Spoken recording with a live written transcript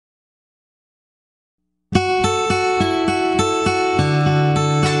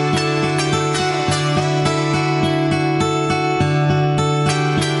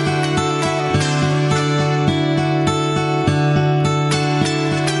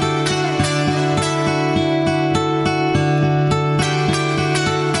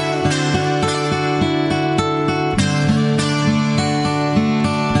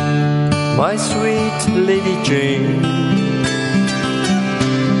Lady Jane,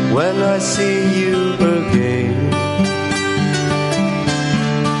 when I see you again.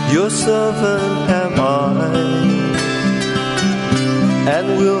 Your servant am I, and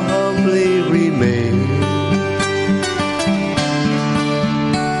will humbly remain.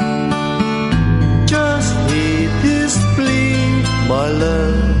 Just heed this plea, my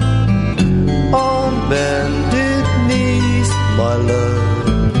love, on bended knees, my love.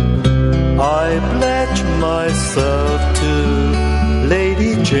 I pledge myself to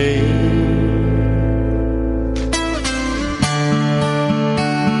Lady Jane.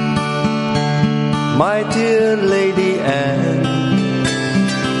 My dear Lady Anne,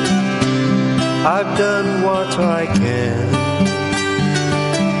 I've done what I can.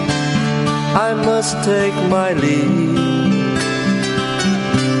 I must take my leave,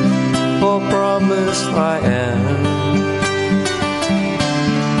 for promised I am.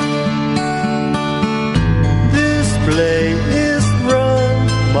 This play is run,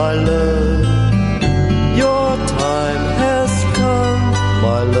 my love. Your time has come,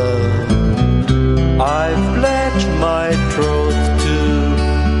 my love. I've pledged my troth to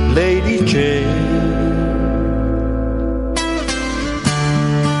Lady Jane.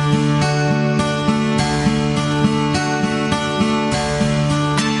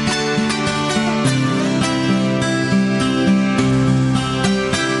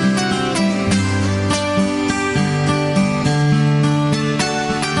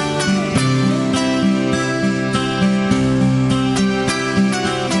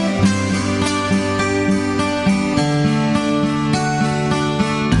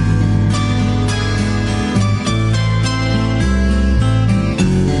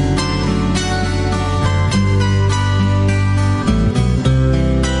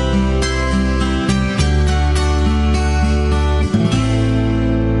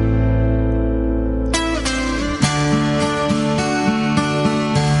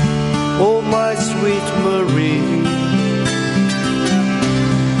 Sweet Marie,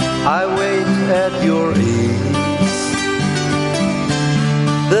 I wait at your ease.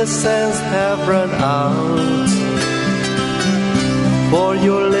 The sands have run out for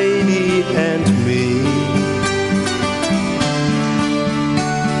your lady and me.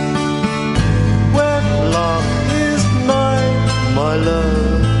 Wedlock is nigh, my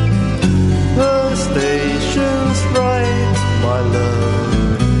love. Her station's right, my love.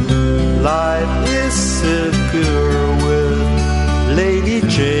 Life is secure with Lady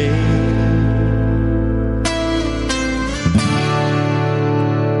Jane.